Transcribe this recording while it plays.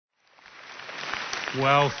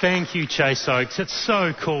Well, thank you, Chase Oakes. It's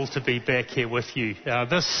so cool to be back here with you.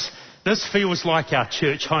 This feels like our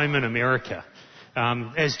church home in America.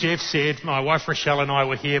 As Jeff said, my wife Rochelle and I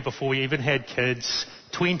were here before we even had kids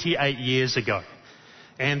 28 years ago.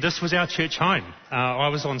 And this was our church home. I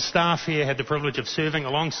was on staff here, had the privilege of serving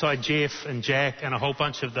alongside Jeff and Jack and a whole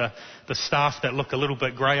bunch of the staff that look a little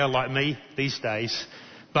bit greyer like me these days.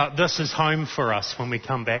 But this is home for us when we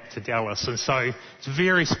come back to Dallas. And so it's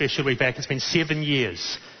very special to be back. It's been 7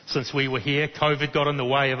 years since we were here. COVID got in the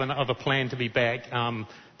way of a plan to be back.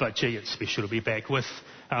 But gee, it's special to be back with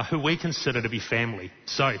who we consider to be family.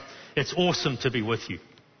 So it's awesome to be with you.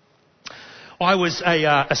 I was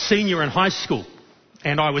a senior in high school,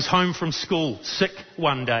 and I was home from school sick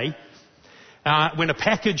one day when a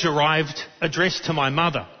package arrived addressed to my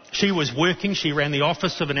mother. She was working, she ran the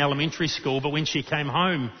office of an elementary school, but when she came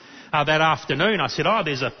home that afternoon, I said,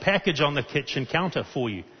 there's a package on the kitchen counter for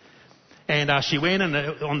you. And she went, and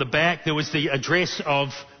on the back there was the address of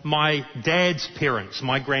my dad's parents,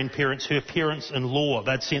 my grandparents, her parents-in-law.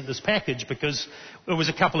 They'd sent this package because it was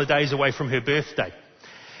a couple of days away from her birthday.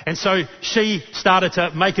 And so she started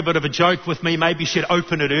to make a bit of a joke with me. Maybe she'd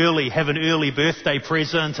open it early, have an early birthday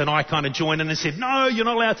present. And I kind of joined in and said, no, you're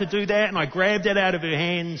not allowed to do that. And I grabbed it out of her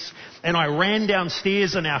hands and I ran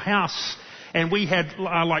downstairs in our house. And we had,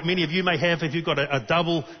 like many of you may have, if you've got a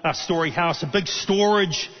double-story house, a big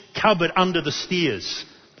storage cupboard under the stairs.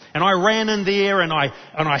 And I ran in there and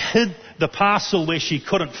I hid the parcel where she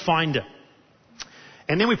couldn't find it.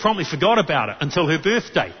 And then we promptly forgot about it until her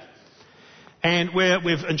birthday. And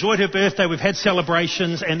we've enjoyed her birthday, we've had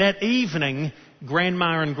celebrations, and that evening,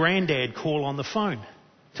 Grandma and Granddad call on the phone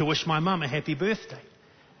to wish my mum a happy birthday.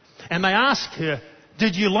 And they ask her,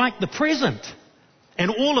 did you like the present?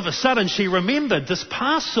 And all of a sudden she remembered this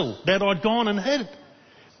parcel that I'd gone and hid.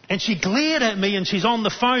 And she glared at me and she's on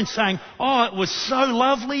the phone saying, it was so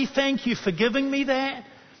lovely, thank you for giving me that.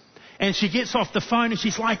 And she gets off the phone and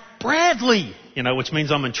she's like, Bradley, which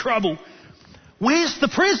means I'm in trouble. Where's the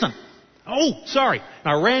present? Oh, sorry.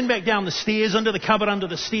 And I ran back down the stairs, into the cupboard under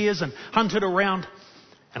the stairs and hunted around.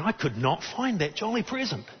 And I could not find that jolly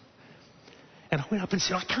present. And I went up and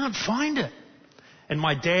said, I can't find it. And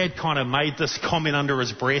my dad kind of made this comment under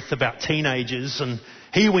his breath about teenagers. And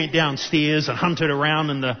he went downstairs and hunted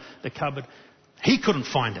around in the cupboard. He couldn't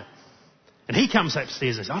find it. And he comes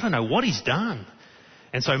upstairs and says, I don't know what he's done.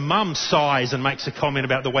 And so Mum sighs and makes a comment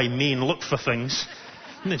about the way men look for things.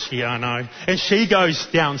 And then I know. And she goes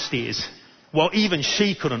downstairs. Well, even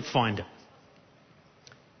she couldn't find it.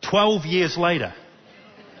 12 years later,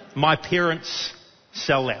 my parents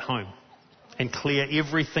sell that home and clear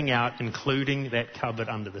everything out, including that cupboard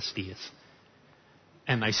under the stairs.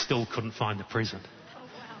 And they still couldn't find the present. Oh,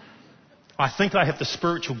 wow. I think I have the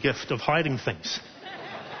spiritual gift of hiding things.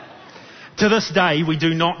 To this day, we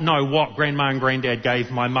do not know what Grandma and Granddad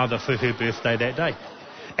gave my mother for her birthday that day.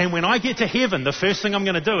 And when I get to heaven, the first thing I'm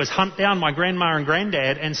going to do is hunt down my Grandma and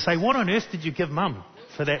Granddad and say, what on earth did you give Mum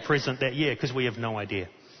for that present that year? Because we have no idea.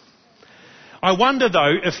 I wonder,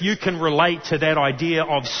 though, if you can relate to that idea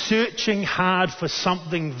of searching hard for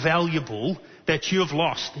something valuable that you have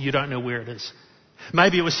lost. You don't know where it is.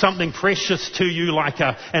 Maybe it was something precious to you like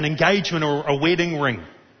an engagement or a wedding ring.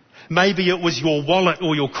 Maybe it was your wallet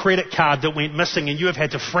or your credit card that went missing and you have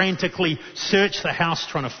had to frantically search the house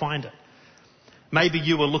trying to find it. Maybe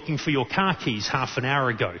you were looking for your car keys half an hour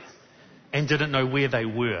ago and didn't know where they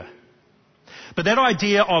were. But that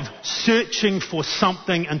idea of searching for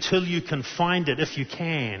something until you can find it, if you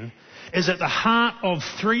can, is at the heart of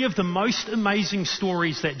three of the most amazing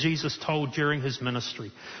stories that Jesus told during his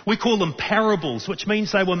ministry. We call them parables, which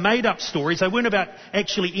means they were made up stories. They weren't about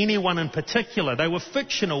actually anyone in particular. They were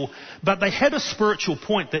fictional, but they had a spiritual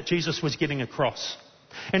point that Jesus was getting across.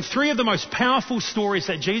 And three of the most powerful stories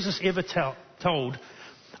that Jesus ever told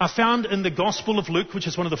are found in the Gospel of Luke, which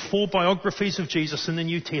is one of the 4 biographies of Jesus in the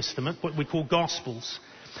New Testament, what we call Gospels.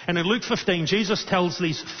 And in Luke 15, Jesus tells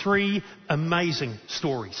these 3 amazing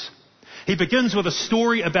stories. He begins with a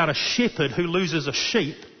story about a shepherd who loses a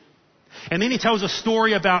sheep. And then he tells a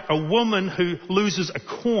story about a woman who loses a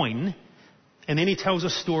coin. And then he tells a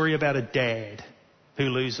story about a dad who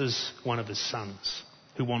loses one of his sons,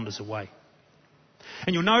 who wanders away.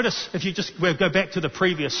 And you'll notice, if you just go back to the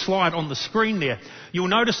previous slide on the screen there, you'll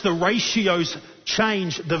notice the ratios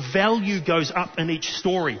change. The value goes up in each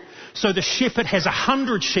story. So the shepherd has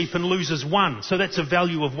 100 sheep and loses 1. So that's a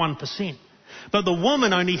value of 1%. But the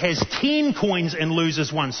woman only has 10 coins and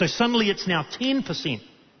loses 1. So suddenly it's now 10%.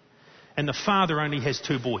 And the father only has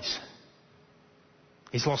 2 boys.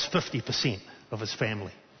 He's lost 50% of his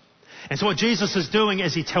family. And so what Jesus is doing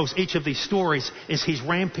as he tells each of these stories is he's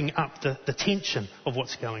ramping up the tension of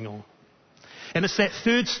what's going on. And it's that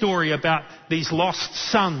third story about these lost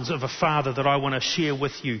sons of a father that I want to share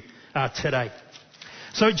with you today.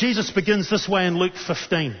 So Jesus begins this way in Luke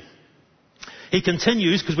 15. He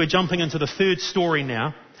continues, because we're jumping into the third story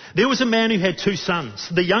now. There was a man who had 2 sons.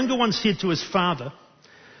 The younger one said to his father,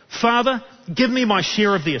 "Father, give me my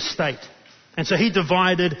share of the estate." And so he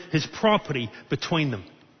divided his property between them.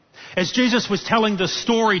 As Jesus was telling this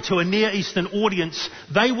story to a Near Eastern audience,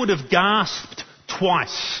 they would have gasped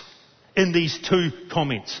twice in these 2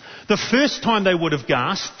 comments. The first time they would have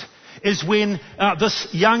gasped is when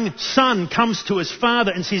this young son comes to his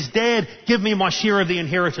father and says, "Dad, give me my share of the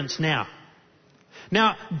inheritance now."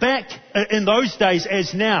 Now, back in those days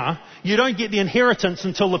as now, you don't get the inheritance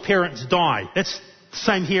until the parents die. That's the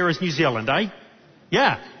same here as New Zealand, eh?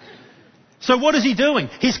 Yeah. So what is he doing?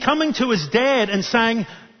 He's coming to his dad and saying,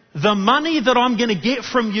 "The money that I'm going to get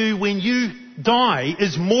from you when you die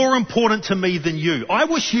is more important to me than you. I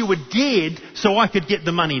wish you were dead so I could get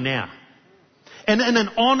the money now." And in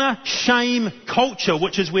an honour-shame culture,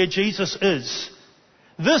 which is where Jesus is,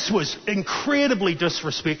 this was incredibly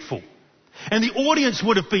disrespectful. And the audience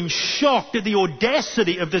would have been shocked at the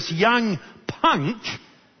audacity of this young punk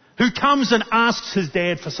who comes and asks his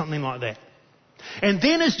dad for something like that. And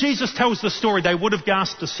then as Jesus tells the story, they would have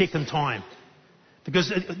gasped a second time. Because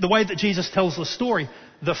the way that Jesus tells the story,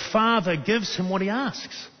 the father gives him what he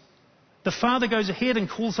asks. The father goes ahead and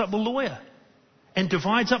calls up the lawyer and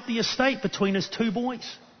divides up the estate between his 2 boys.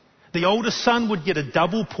 The oldest son would get a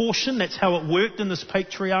double portion. That's how it worked in this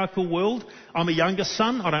patriarchal world. I'm a younger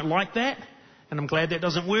son. I don't like that. And I'm glad that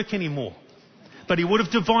doesn't work anymore. But he would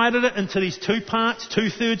have divided it into these 2 parts,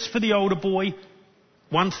 2/3 for the older boy,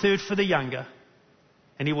 1/3 for the younger.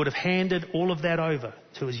 And he would have handed all of that over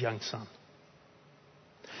to his young son.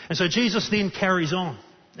 And so Jesus then carries on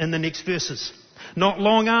in the next verses. Not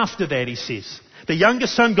long after that, he says, the younger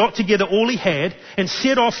son got together all he had and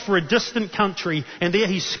set off for a distant country, and there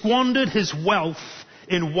he squandered his wealth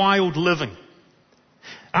in wild living.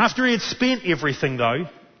 After he had spent everything, though,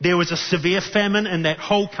 there was a severe famine in that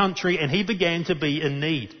whole country, and he began to be in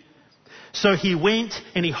need. So he went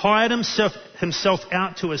and he hired himself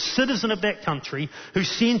out to a citizen of that country who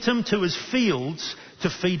sent him to his fields to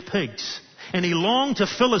feed pigs. And he longed to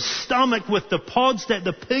fill his stomach with the pods that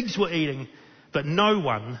the pigs were eating, but no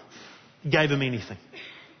one gave him anything.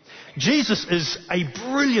 Jesus is a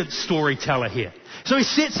brilliant storyteller here. So he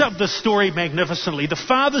sets up this story magnificently. The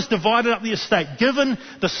father's divided up the estate, given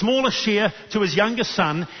the smaller share to his younger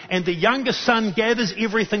son, and the younger son gathers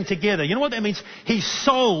everything together. You know what that means? He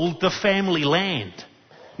sold the family land.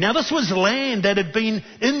 Now this was land that had been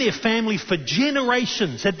in their family for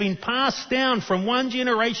generations, had been passed down from one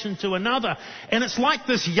generation to another. And it's like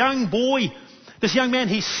this young boy, this young man,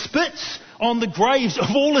 he spits on the graves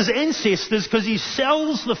of all his ancestors because he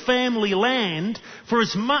sells the family land for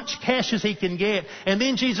as much cash as he can get. And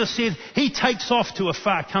then Jesus said he takes off to a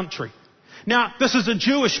far country. Now, this is a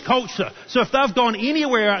Jewish culture. So if they've gone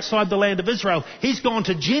anywhere outside the land of Israel, he's gone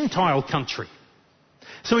to Gentile country.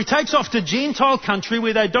 So he takes off to Gentile country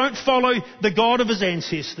where they don't follow the God of his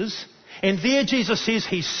ancestors. And there Jesus says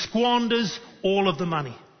he squanders all of the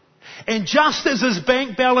money. And just as his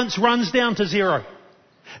bank balance runs down to zero,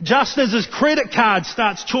 just as his credit card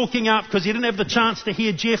starts chalking up because he didn't have the chance to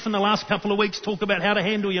hear Jeff in the last couple of weeks talk about how to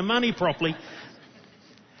handle your money properly,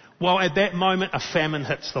 well, at that moment, a famine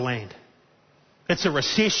hits the land. It's a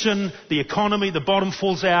recession, the economy, the bottom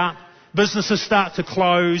falls out, businesses start to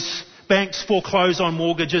close, banks foreclose on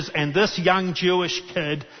mortgages, and this young Jewish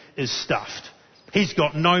kid is stuffed. He's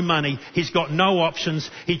got no money. He's got no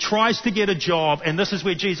options. He tries to get a job, and this is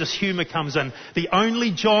where Jesus' humour comes in. The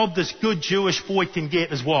only job this good Jewish boy can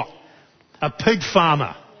get is what? A pig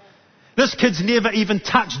farmer. This kid's never even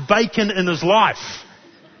touched bacon in his life.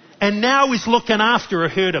 And now he's looking after a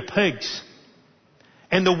herd of pigs.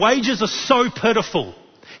 And the wages are so pitiful.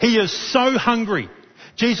 He is so hungry.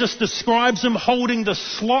 Jesus describes him holding the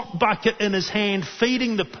slop bucket in his hand,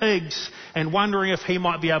 feeding the pigs, and wondering if he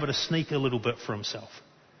might be able to sneak a little bit for himself.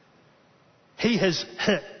 He has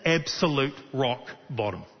hit absolute rock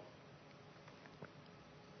bottom.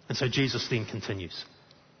 And so Jesus then continues.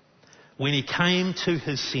 When he came to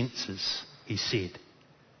his senses, he said,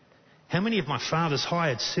 "How many of my father's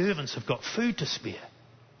hired servants have got food to spare?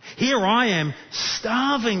 Here I am,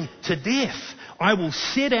 starving to death. I will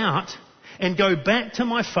set out and go back to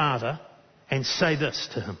my father and say this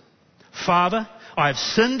to him. Father, I have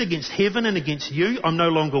sinned against heaven and against you. I'm no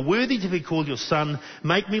longer worthy to be called your son.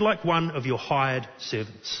 Make me like one of your hired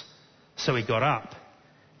servants." So he got up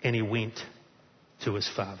and he went to his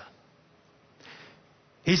father.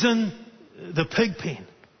 He's in the pig pen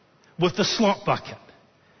with the slop bucket.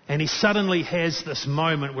 And he suddenly has this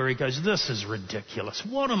moment where he goes, this is ridiculous.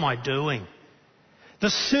 What am I doing? The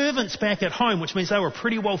servants back at home, which means they were a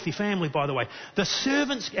pretty wealthy family, by the way. The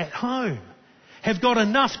servants at home have got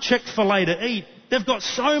enough Chick-fil-A to eat. They've got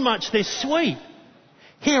so much, they're sweet.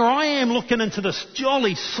 Here I am looking into this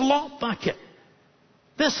jolly slop bucket.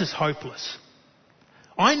 This is hopeless.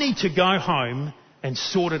 I need to go home and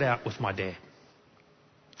sort it out with my dad.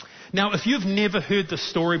 Now, if you've never heard this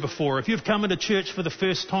story before, if you've come into church for the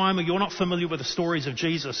first time or you're not familiar with the stories of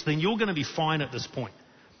Jesus, then you're going to be fine at this point.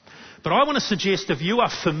 But I want to suggest if you are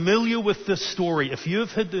familiar with this story, if you've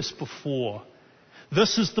heard this before,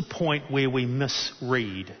 this is the point where we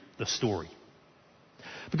misread the story.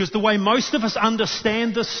 Because the way most of us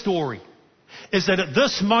understand this story is that at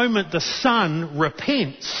this moment the son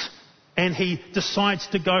repents and he decides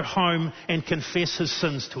to go home and confess his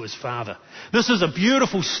sins to his father. This is a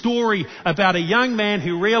beautiful story about a young man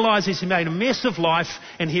who realizes he made a mess of life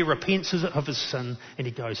and he repents of his sin and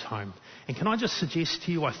he goes home. And can I just suggest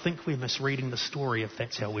to you, I think we're misreading the story if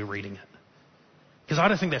that's how we're reading it. Because I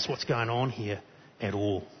don't think that's what's going on here at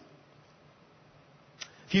all.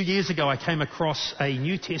 A few years ago I came across a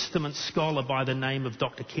New Testament scholar by the name of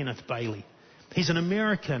Dr. Kenneth Bailey. He's an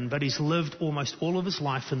American, but he's lived almost all of his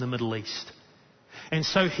life in the Middle East. And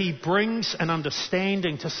so he brings an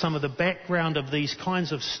understanding to some of the background of these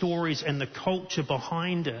kinds of stories and the culture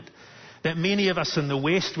behind it that many of us in the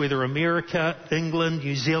West, whether America, England,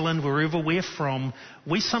 New Zealand, wherever we're from,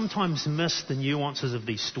 we sometimes miss the nuances of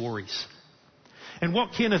these stories. And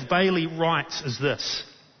what Kenneth Bailey writes is this: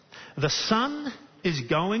 the son is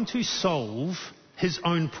going to solve his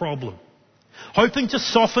own problem. Hoping to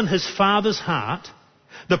soften his father's heart,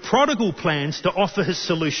 the prodigal plans to offer his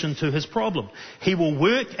solution to his problem. He will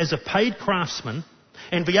work as a paid craftsman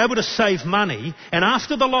and be able to save money, and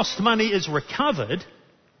after the lost money is recovered,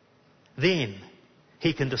 then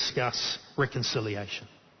he can discuss reconciliation.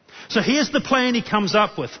 So here's the plan he comes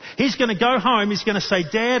up with. He's going to go home, he's going to say,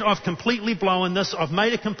 Dad, I've completely blown this, I've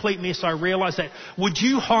made a complete mess, I realise that. Would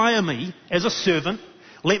you hire me as a servant?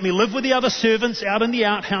 Let me live with the other servants out in the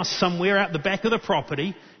outhouse somewhere out the back of the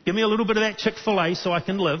property. Give me a little bit of that Chick-fil-A so I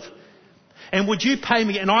can live. And would you pay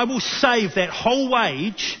me? And I will save that whole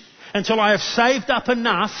wage until I have saved up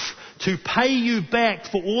enough to pay you back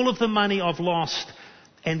for all of the money I've lost.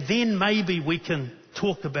 And then maybe we can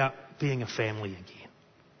talk about being a family again.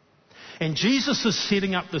 And Jesus is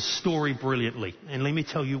setting up this story brilliantly. And let me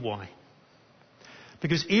tell you why.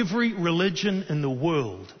 Because every religion in the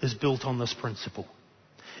world is built on this principle.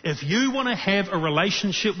 If you want to have a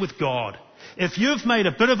relationship with God, if you've made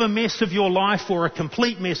a bit of a mess of your life or a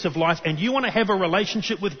complete mess of life and you want to have a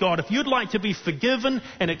relationship with God, if you'd like to be forgiven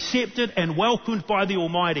and accepted and welcomed by the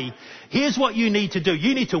Almighty, here's what you need to do.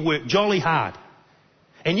 You need to work jolly hard.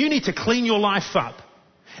 And you need to clean your life up.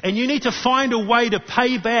 And you need to find a way to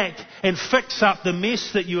pay back and fix up the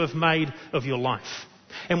mess that you have made of your life.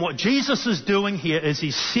 And what Jesus is doing here is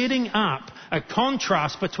he's setting up a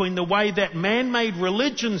contrast between the way that man-made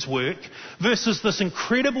religions work versus this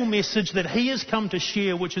incredible message that he has come to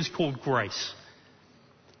share, which is called grace.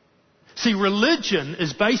 See, religion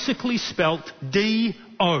is basically spelt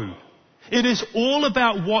D-O. It is all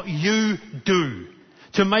about what you do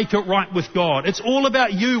to make it right with God. It's all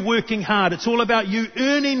about you working hard. It's all about you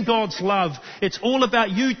earning God's love. It's all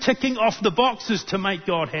about you ticking off the boxes to make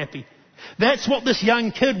God happy. That's what this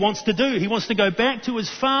young kid wants to do. He wants to go back to his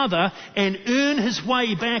father and earn his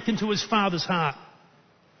way back into his father's heart.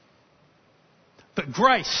 But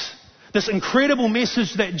grace, this incredible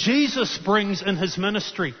message that Jesus brings in his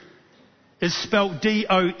ministry, is spelled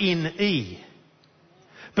D-O-N-E.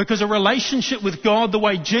 Because a relationship with God, the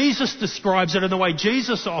way Jesus describes it and the way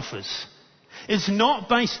Jesus offers, is not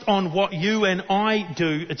based on what you and I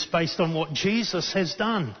do. It's based on what Jesus has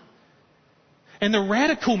done. And the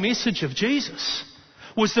radical message of Jesus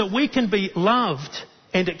was that we can be loved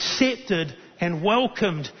and accepted and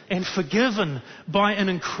welcomed and forgiven by an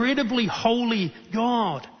incredibly holy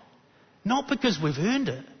God. Not because we've earned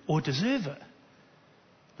it or deserve it,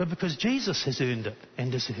 but because Jesus has earned it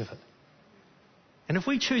and deserve it. And if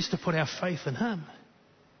we choose to put our faith in him,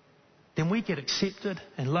 then we get accepted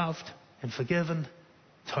and loved and forgiven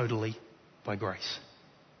totally by grace.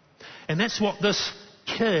 And that's what this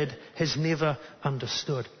kid has never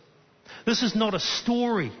understood. This is not a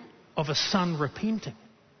story of a son repenting.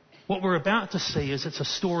 What we're about to see is it's a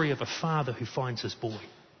story of a father who finds his boy.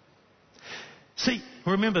 See,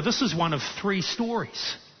 remember, this is one of three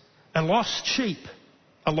stories: a lost sheep,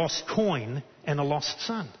 a lost coin, and a lost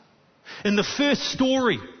son. In the first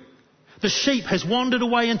story, The sheep has wandered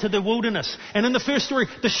away into the wilderness. And in the first story,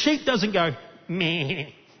 the sheep doesn't go, meh,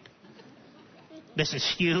 this is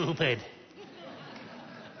stupid,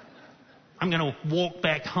 I'm going to walk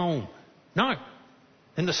back home. No.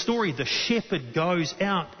 In the story, the shepherd goes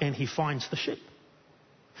out and he finds the sheep.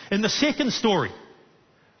 In the second story,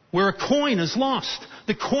 where a coin is lost,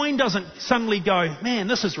 the coin doesn't suddenly go, man,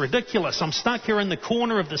 this is ridiculous. I'm stuck here in the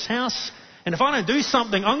corner of this house. And if I don't do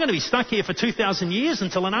something, I'm going to be stuck here for 2,000 years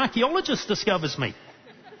until an archaeologist discovers me.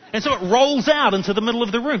 And so it rolls out into the middle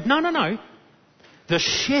of the room. No. The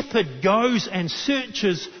shepherd goes and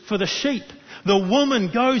searches for the sheep. The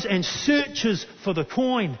woman goes and searches for the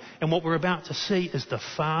coin. And what we're about to see is the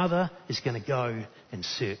father is going to go and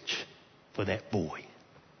search for that boy.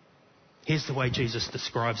 Here's the way Jesus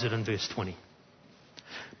describes it in verse 20.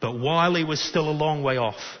 But while he was still a long way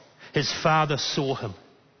off, his father saw him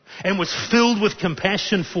and was filled with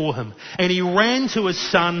compassion for him. And he ran to his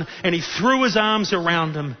son and he threw his arms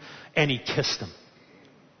around him and he kissed him.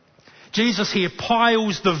 Jesus here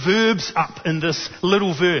piles the verbs up in this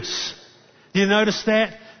little verse. Do you notice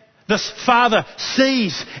that? This father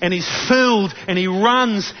sees and he's filled and he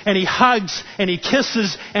runs and he hugs and he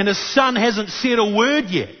kisses, and his son hasn't said a word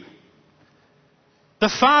yet. The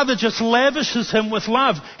father just lavishes him with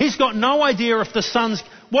love. He's got no idea if the son's,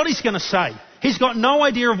 what he's going to say. He's got no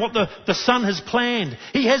idea of what the son has planned.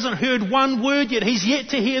 He hasn't heard one word yet. He's yet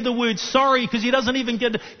to hear the word sorry, because he doesn't even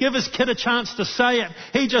give his kid a chance to say it.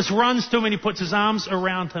 He just runs to him and he puts his arms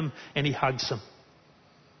around him and he hugs him.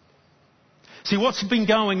 See, what's been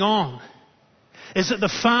going on is that the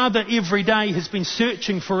father every day has been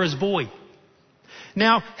searching for his boy.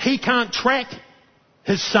 Now, he can't track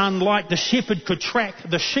his son like the shepherd could track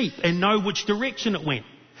the sheep and know which direction it went.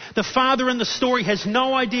 The father in the story has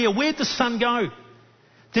no idea. Where'd the son go?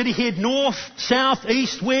 Did he head north, south,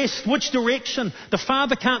 east, west? Which direction? The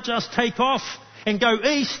father can't just take off and go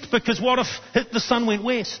east, because what if the son went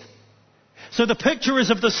west? So the picture is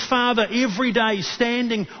of this father every day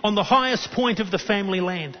standing on the highest point of the family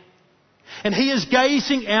land. And he is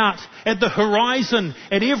gazing out at the horizon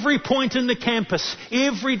at every point in the campus.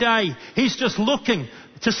 Every day he's just looking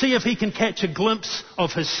to see if he can catch a glimpse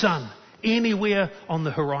of his son anywhere on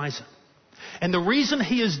the horizon. And the reason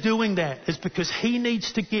he is doing that is because he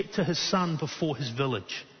needs to get to his son before his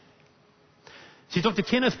village. See, Dr.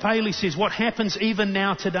 Kenneth Paley says what happens even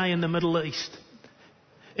now today in the Middle East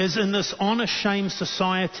is, in this honor-shame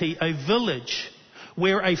society, a village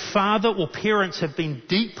where a father or parents have been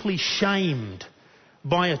deeply shamed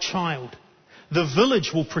by a child. The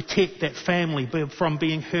village will protect that family from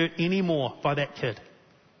being hurt anymore by that kid.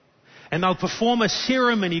 And they'll perform a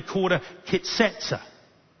ceremony called a kitsatsa.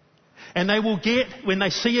 And they will get, when they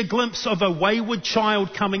see a glimpse of a wayward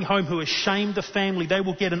child coming home who has shamed the family, they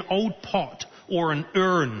will get an old pot or an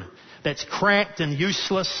urn that's cracked and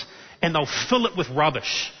useless, and they'll fill it with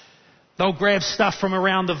rubbish. They'll grab stuff from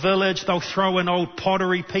around the village, they'll throw in old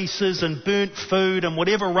pottery pieces and burnt food and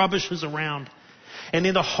whatever rubbish is around. And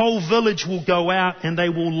then the whole village will go out and they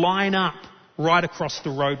will line up right across the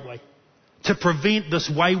roadway to prevent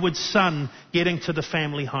this wayward son getting to the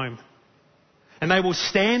family home. And they will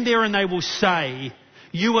stand there and they will say,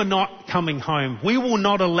 "You are not coming home. We will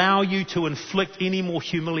not allow you to inflict any more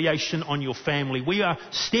humiliation on your family. We are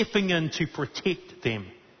stepping in to protect them.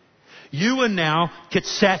 You are now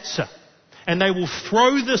kitsatsa." And they will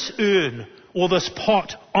throw this urn or this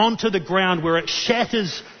pot onto the ground where it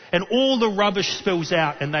shatters and all the rubbish spills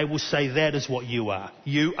out, and they will say, "That is what you are.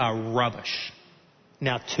 You are rubbish.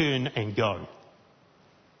 Now turn and go."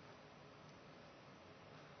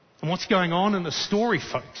 And what's going on in the story,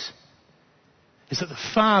 folks, is that the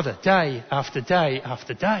father, day after day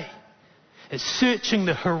after day, is searching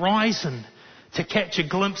the horizon to catch a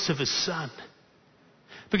glimpse of his son.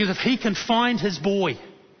 Because if he can find his boy,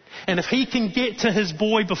 and if he can get to his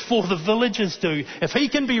boy before the villagers do, if he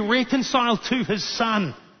can be reconciled to his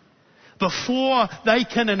son before they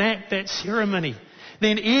can enact that ceremony,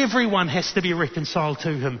 then everyone has to be reconciled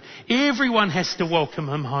to him. Everyone has to welcome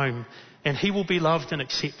him home, and he will be loved and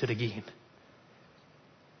accepted again.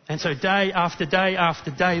 And so day after day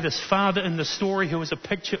after day, this father in the story, who is a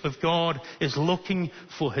picture of God, is looking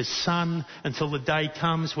for his son until the day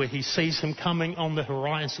comes where he sees him coming on the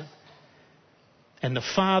horizon. And the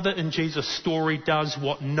father in Jesus' story does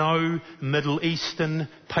what no Middle Eastern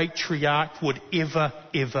patriarch would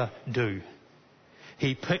ever do.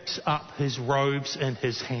 He picks up his robes in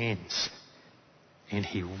his hands and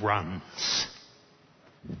he runs.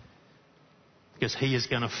 Because he is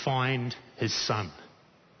going to find his son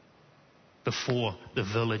before the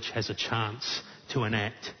village has a chance to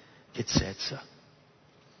enact kitsatsa.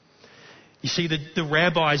 You see, the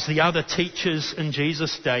rabbis, the other teachers in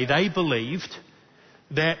Jesus' day, they believed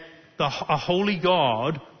that a holy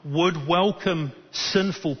God would welcome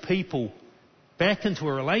sinful people back into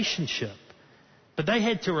a relationship. But they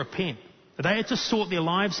had to repent. They had to sort their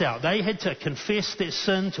lives out. They had to confess their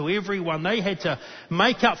sin to everyone. They had to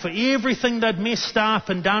make up for everything they'd messed up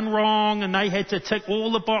and done wrong. And they had to tick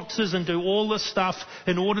all the boxes and do all this stuff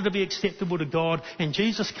in order to be acceptable to God. And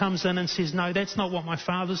Jesus comes in and says, no, that's not what my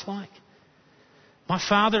Father's like. My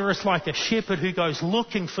Father is like a shepherd who goes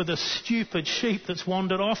looking for the stupid sheep that's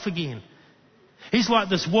wandered off again. He's like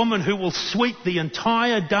this woman who will sweep the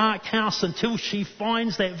entire dark house until she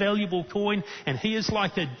finds that valuable coin. And he is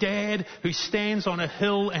like a dad who stands on a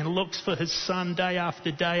hill and looks for his son day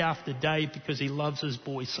after day after day because he loves his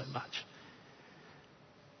boy so much.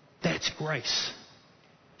 That's grace.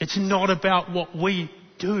 It's not about what we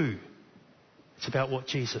do. It's about what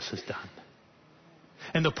Jesus has done.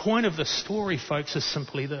 And the point of the story, folks, is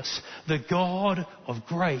simply this. The God of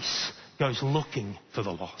grace goes looking for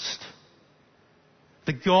the lost.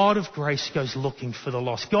 The God of grace goes looking for the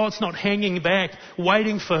lost. God's not hanging back,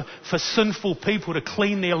 waiting for sinful people to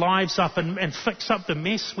clean their lives up and fix up the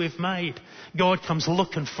mess we've made. God comes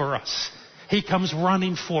looking for us. He comes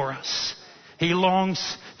running for us. He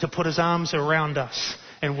longs to put his arms around us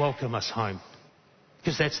and welcome us home.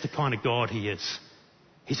 Because that's the kind of God he is.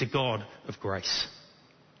 He's a God of grace.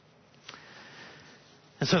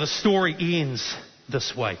 And so the story ends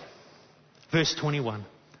this way. Verse 21.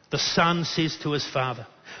 The son says to his father,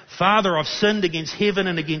 Father, I've sinned against heaven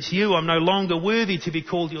and against you. I'm no longer worthy to be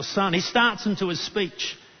called your son. He starts into his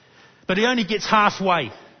speech, but he only gets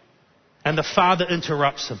halfway, and the father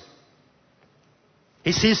interrupts him.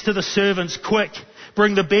 He says to the servants, quick,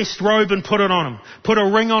 bring the best robe and put it on him. Put a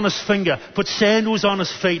ring on his finger. Put sandals on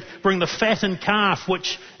his feet. Bring the fattened calf,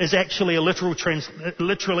 which is actually a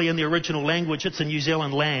literally in the original language. It's a New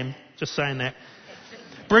Zealand lamb. Just saying that.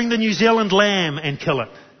 Bring the New Zealand lamb and kill it.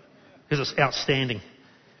 Because it's outstanding.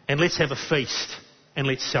 And let's have a feast and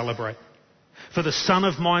let's celebrate. For the son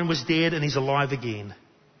of mine was dead and he's alive again.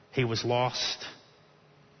 He was lost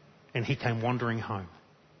and he came wandering home.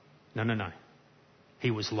 No.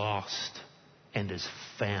 He was lost and is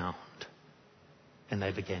found. And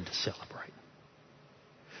they began to celebrate.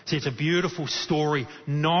 See, it's a beautiful story,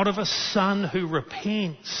 not of a son who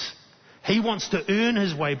repents. He wants to earn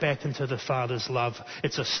his way back into the Father's love.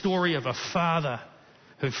 It's a story of a father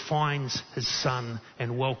who finds his son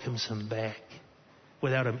and welcomes him back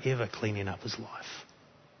without him ever cleaning up his life.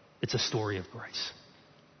 It's a story of grace.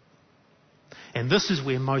 And this is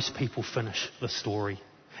where most people finish the story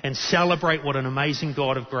and celebrate what an amazing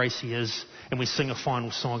God of grace he is, and we sing a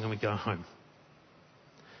final song and we go home.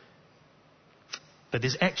 But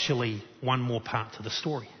there's actually one more part to the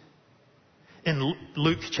story. In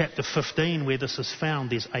Luke chapter 15, where this is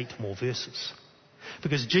found, there's 8 more verses.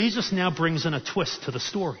 Because Jesus now brings in a twist to the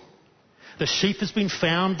story. The sheep has been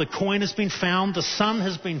found, the coin has been found, the son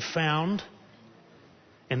has been found,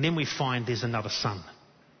 and then we find there's another son.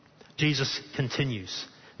 Jesus continues.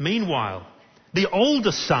 Meanwhile, the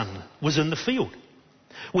older son was in the field.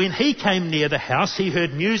 When he came near the house, he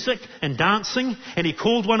heard music and dancing, and he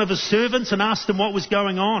called one of his servants and asked him what was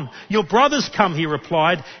going on. Your brother's come, he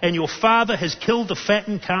replied, and your father has killed the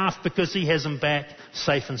fattened calf because he has him back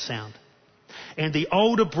safe and sound. And the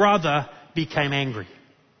older brother became angry,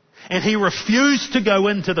 and he refused to go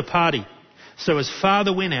into the party. So his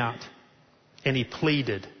father went out and he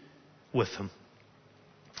pleaded with him.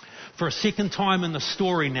 For a second time in the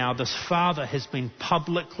story now, this father has been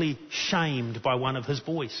publicly shamed by one of his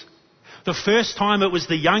boys. The first time it was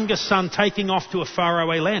the younger son taking off to a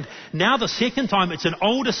faraway land. Now the second time it's an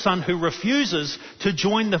older son who refuses to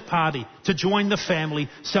join the party, to join the family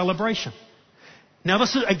celebration. Now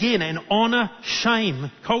this is again an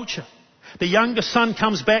honor-shame culture. The younger son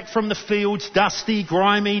comes back from the fields, dusty,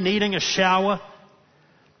 grimy, needing a shower.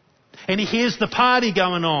 And he hears the party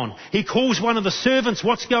going on. He calls one of the servants,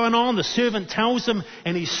 what's going on? The servant tells him,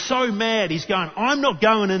 and he's so mad, he's going, I'm not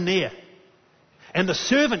going in there. And the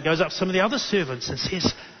servant goes up to some of the other servants and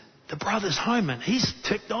says, the brother's home, and he's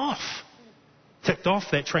ticked off. Ticked off,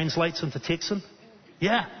 that translates into Texan.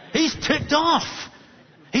 Yeah, he's ticked off.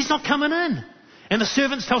 He's not coming in. And the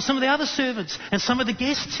servants tell some of the other servants and some of the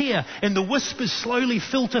guests here. And the whispers slowly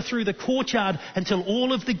filter through the courtyard until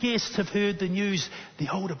all of the guests have heard the news. The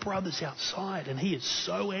older brother's outside and he is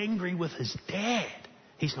so angry with his dad.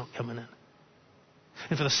 He's not coming in.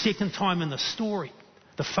 And for the second time in the story,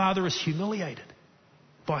 the father is humiliated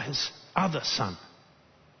by his other son,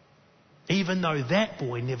 even though that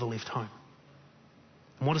boy never left home.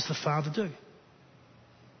 And what does the father do?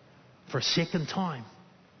 For a second time,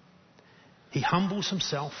 he humbles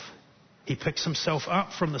himself. He picks himself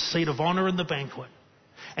up from the seat of honor in the banquet.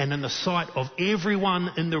 And in the sight of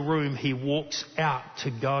everyone in the room, he walks out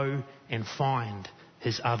to go and find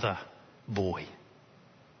his other boy.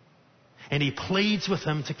 And he pleads with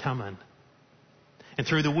him to come in. And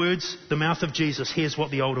through the mouth of Jesus, here's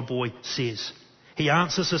what the older boy says. He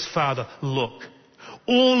answers his father, "Look,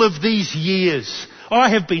 all of these years I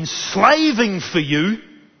have been slaving for you,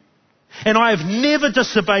 and I have never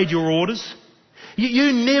disobeyed your orders.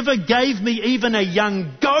 You never gave me even a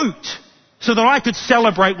young goat so that I could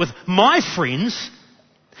celebrate with my friends.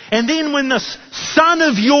 And then when this son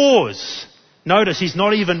of yours," notice he's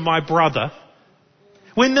not even my brother,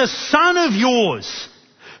 "when this son of yours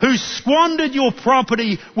who squandered your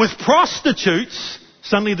property with prostitutes,"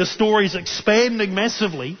 suddenly the story's expanding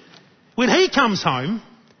massively, "when he comes home,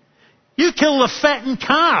 you kill a fattened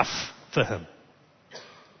calf for him."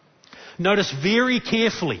 Notice very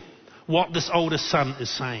carefully what this oldest son is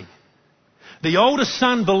saying. The oldest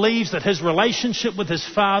son believes that his relationship with his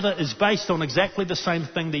father is based on exactly the same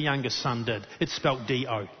thing the youngest son did. It's spelled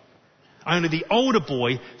D-O. Only the older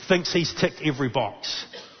boy thinks he's ticked every box.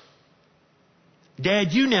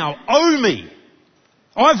 "Dad, you now owe me.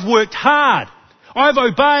 I've worked hard. I've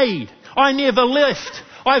obeyed. I never left.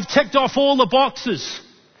 I've ticked off all the boxes.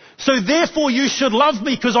 So therefore you should love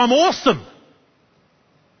me because I'm awesome."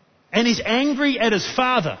 And he's angry at his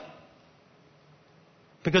father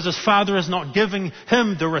because his father is not giving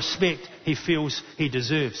him the respect he feels he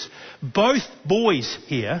deserves. Both boys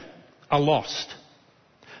here are lost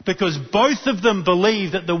because both of them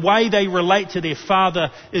believe that the way they relate to their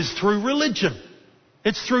father is through religion.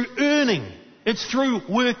 It's through earning. It's through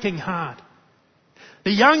working hard.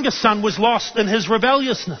 The younger son was lost in his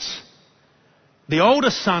rebelliousness. The older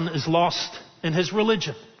son is lost in his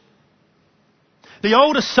religion. The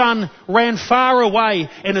older son ran far away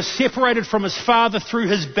and is separated from his father through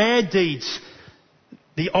his bad deeds.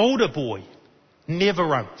 The older boy never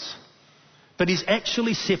runs, but he's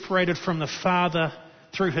actually separated from the father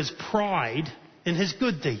through his pride in his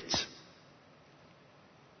good deeds.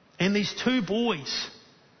 And these two boys,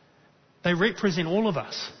 they represent all of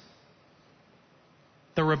us.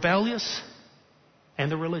 The rebellious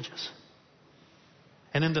and the religious.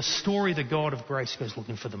 And in the story, the God of grace goes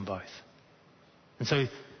looking for them both. And so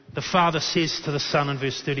the father says to the son in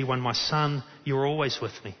verse 31, "My son, you're always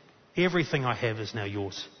with me. Everything I have is now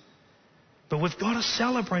yours. But we've got to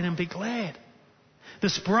celebrate and be glad.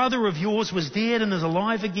 This brother of yours was dead and is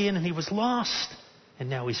alive again, and he was lost, and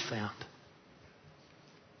now he's found."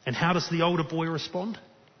 And how does the older boy respond?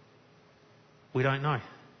 We don't know.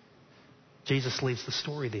 Jesus leaves the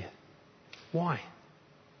story there. Why?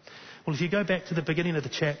 Well, if you go back to the beginning of the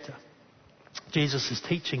chapter, Jesus is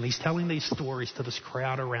teaching. He's telling these stories to this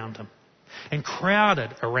crowd around him. And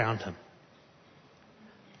crowded around him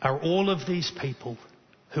are all of these people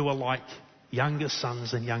who are like younger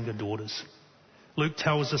sons and younger daughters. Luke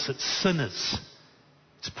tells us it's sinners,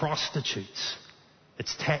 it's prostitutes,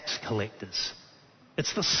 it's tax collectors,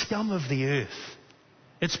 it's the scum of the earth.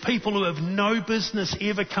 It's people who have no business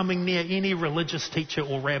ever coming near any religious teacher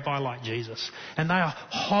or rabbi like Jesus. And they are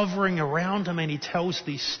hovering around him, and he tells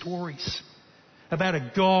these stories about a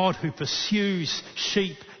God who pursues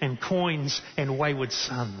sheep and coins and wayward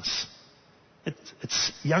sons.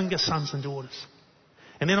 It's younger sons and daughters.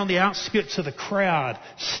 And then on the outskirts of the crowd,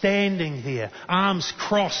 standing there, arms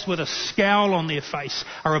crossed with a scowl on their face,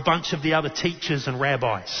 are a bunch of the other teachers and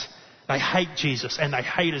rabbis. They hate Jesus and they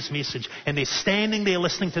hate his message. And they're standing there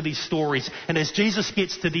listening to these stories. And as Jesus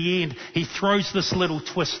gets to the end, he throws this little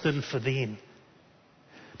twist in for them.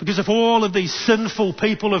 Because if all of these sinful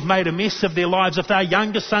people have made a mess of their lives, if they're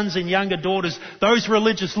younger sons and younger daughters, those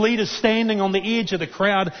religious leaders standing on the edge of the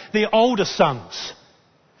crowd, they're older sons.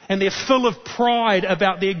 And they're full of pride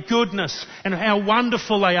about their goodness and how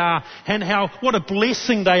wonderful they are and what a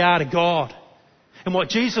blessing they are to God. And what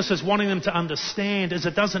Jesus is wanting them to understand is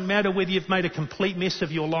it doesn't matter whether you've made a complete mess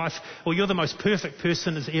of your life or you're the most perfect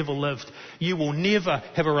person who's ever lived. You will never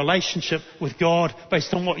have a relationship with God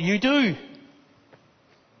based on what you do.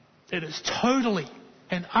 It is totally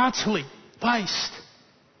and utterly based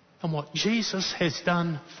on what Jesus has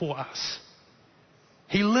done for us.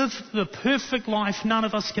 He lived the perfect life none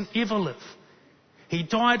of us can ever live. He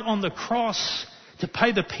died on the cross to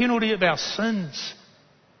pay the penalty of our sins.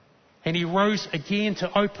 And he rose again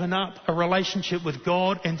to open up a relationship with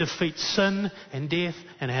God and defeat sin and death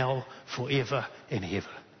and hell forever and ever.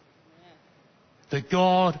 The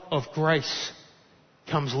God of grace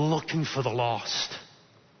comes looking for the lost,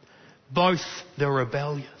 both the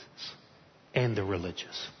rebellious and the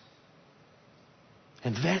religious.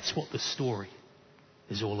 And that's what the story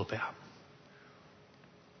is all about.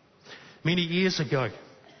 Many years ago,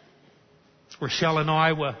 Rochelle and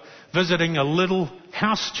I were visiting a little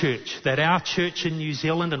house church that our church in New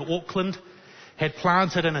Zealand, in Auckland, had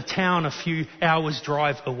planted in a town a few hours'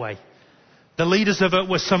 drive away. The leaders of it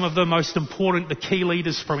were some of the most important, the key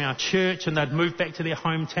leaders from our church, and they'd moved back to their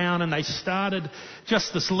hometown, and they started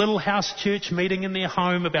just this little house church meeting in their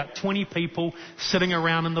home, about 20 people sitting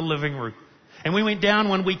around in the living room. And we went down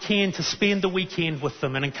one weekend to spend the weekend with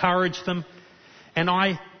them and encourage them. And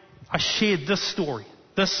I shared this story,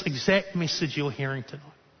 this exact message you're hearing tonight.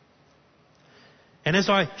 And as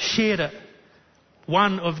I shared it,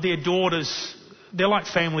 one of their daughters, they're like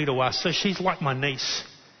family to us, so she's like my niece.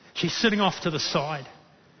 She's sitting off to the side.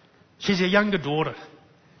 She's a younger daughter.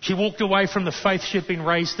 She walked away from the faith she'd been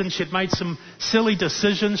raised in. She'd made some silly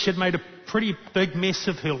decisions. She'd made a pretty big mess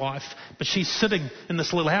of her life. But she's sitting in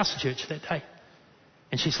this little house church that day.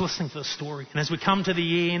 And she's listening to the story. And as we come to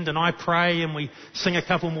the end and I pray and we sing a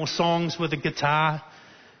couple more songs with a guitar,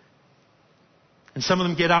 and some of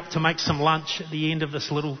them get up to make some lunch at the end of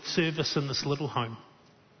this little service in this little home,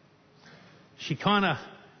 she kind of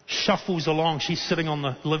shuffles along. She's sitting on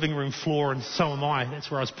the living room floor, and so am I.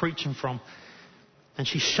 That's where I was preaching from. And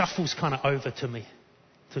she shuffles kind of over to me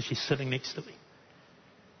till she's sitting next to me.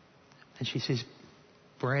 And she says,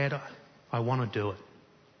 "Brad, I want to do it."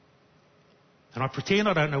 And I pretend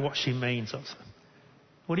I don't know what she means. I was like,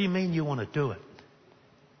 "What do you mean you want to do it?"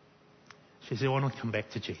 She said, "I want to come back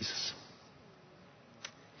to Jesus."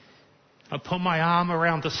 I put my arm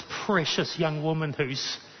around this precious young woman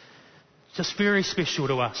who's just very special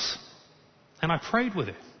to us. And I prayed with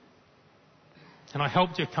her. And I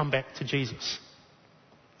helped her come back to Jesus.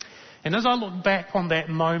 And as I look back on that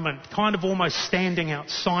moment, kind of almost standing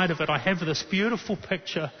outside of it, I have this beautiful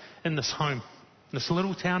picture in this home, this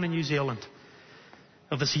little town in New Zealand,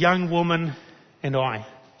 of this young woman and I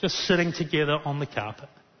just sitting together on the carpet.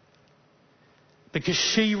 Because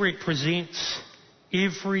she represents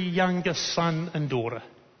every younger son and daughter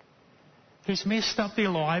who's messed up their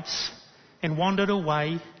lives and wandered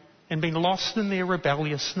away and been lost in their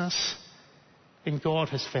rebelliousness, and God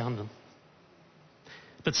has found them.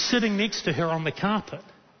 But sitting next to her on the carpet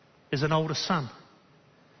is an older son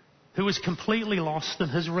who is completely lost in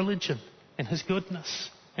his religion and his goodness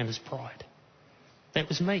and his pride. That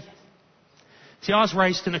was me. See, I was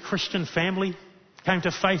raised in a Christian family, came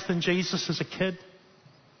to faith in Jesus as a kid,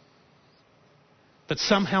 but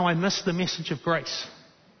somehow I missed the message of grace.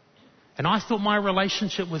 And I thought my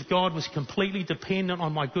relationship with God was completely dependent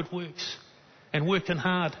on my good works and working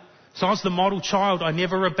hard. So I was the model child. I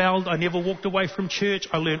never rebelled. I never walked away from church.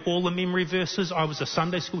 I learned all the memory verses. I was a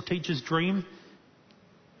Sunday school teacher's dream.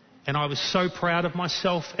 And I was so proud of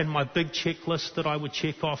myself and my big checklist that I would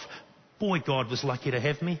check off. Boy, God was lucky to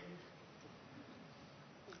have me.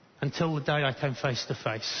 Until the day I came face to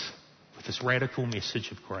face with this radical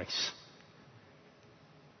message of grace.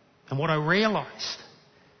 And what I realized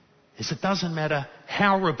is it doesn't matter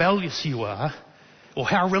how rebellious you are or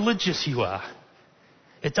how religious you are.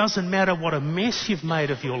 It doesn't matter what a mess you've made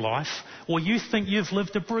of your life or you think you've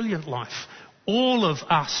lived a brilliant life. All of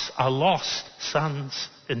us are lost sons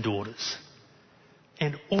and daughters.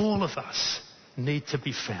 And all of us need to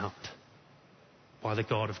be found by the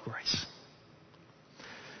God of grace.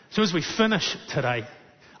 So as we finish today,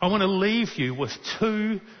 I want to leave you with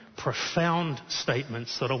two profound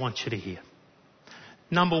statements that I want you to hear.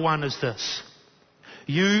 Number one is this: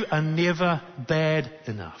 you are never bad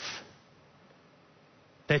enough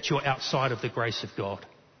that you're outside of the grace of God.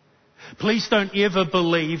 Please don't ever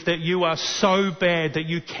believe that you are so bad that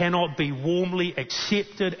you cannot be warmly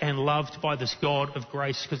accepted and loved by this God of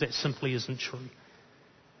grace, because that simply isn't true.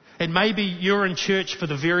 And maybe you're in church for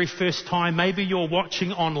the very first time. Maybe you're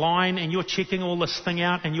watching online and you're checking all this thing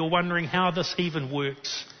out and you're wondering how this even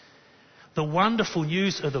works. The wonderful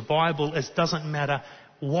news of the Bible is it doesn't matter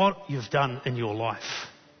what you've done in your life.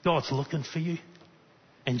 God's looking for you.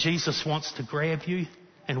 And Jesus wants to grab you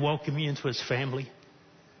and welcome you into his family.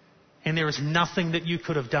 And there is nothing that you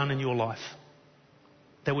could have done in your life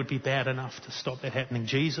that would be bad enough to stop that happening.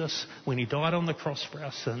 Jesus, when he died on the cross for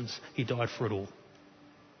our sins, he died for it all.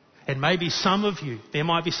 And maybe some of you, there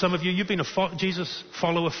might be some of you, you've been a Jesus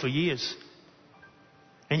follower for years.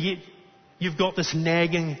 And yet you've got this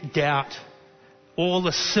nagging doubt. All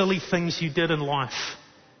the silly things you did in life.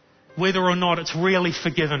 Whether or not it's really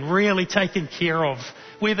forgiven, really taken care of.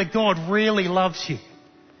 Whether God really loves you.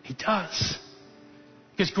 He does.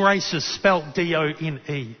 Because grace is spelt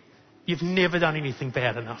D-O-N-E. You've never done anything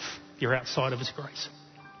bad enough. You're outside of his grace.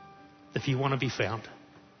 If you want to be found.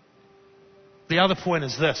 The other point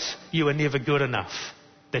is this: you are never good enough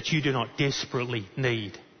that you do not desperately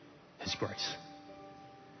need his grace.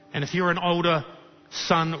 And if you're an older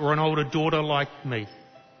son or an older daughter like me,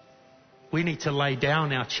 we need to lay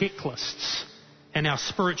down our checklists and our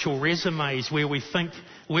spiritual resumes where we think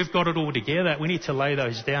we've got it all together. We need to lay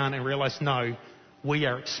those down and realize, no, we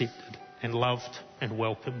are accepted and loved and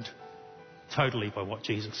welcomed totally by what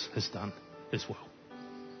Jesus has done as well.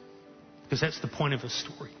 Because that's the point of his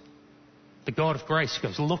story. The God of grace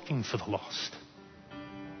goes looking for the lost,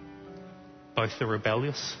 both the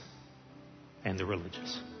rebellious and the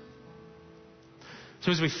religious.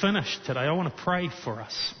 So as we finish today, I want to pray for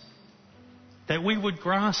us that we would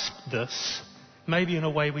grasp this maybe in a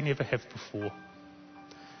way we never have before.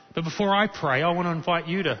 But before I pray, I want to invite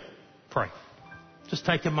you to pray. Just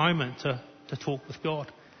take a moment to talk with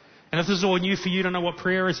God. And if this is all new for you to know what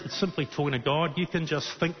prayer is, it's simply talking to God. You can just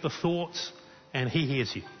think the thoughts and he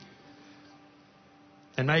hears you.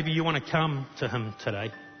 And maybe you want to come to him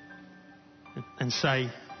today and say,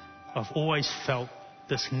 I've always felt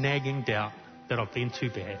this nagging doubt that I've been too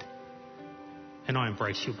bad. And I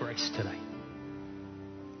embrace your grace today.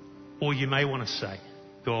 Or you may want to say,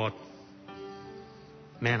 God,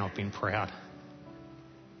 man, I've been proud.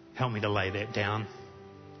 Help me to lay that down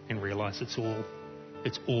and realize it's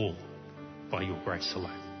all by your grace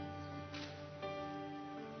alone.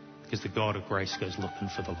 Because the God of grace goes looking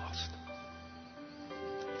for the lost.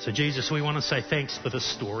 So Jesus, we want to say thanks for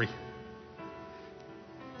this story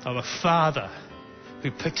of a father who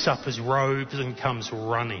picks up his robes and comes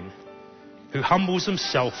running, who humbles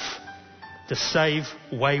himself to save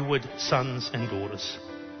wayward sons and daughters.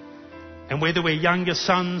 And whether we're younger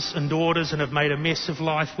sons and daughters and have made a mess of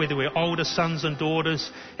life, whether we're older sons and daughters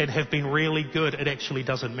and have been really good, it actually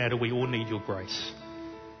doesn't matter. We all need your grace.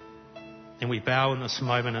 And we bow in this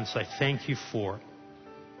moment and say thank you for it.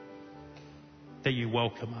 That you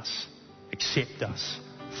welcome us, accept us,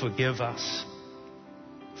 forgive us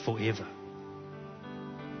forever.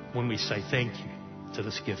 When we say thank you to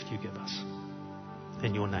this gift you give us.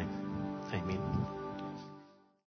 In your name, amen.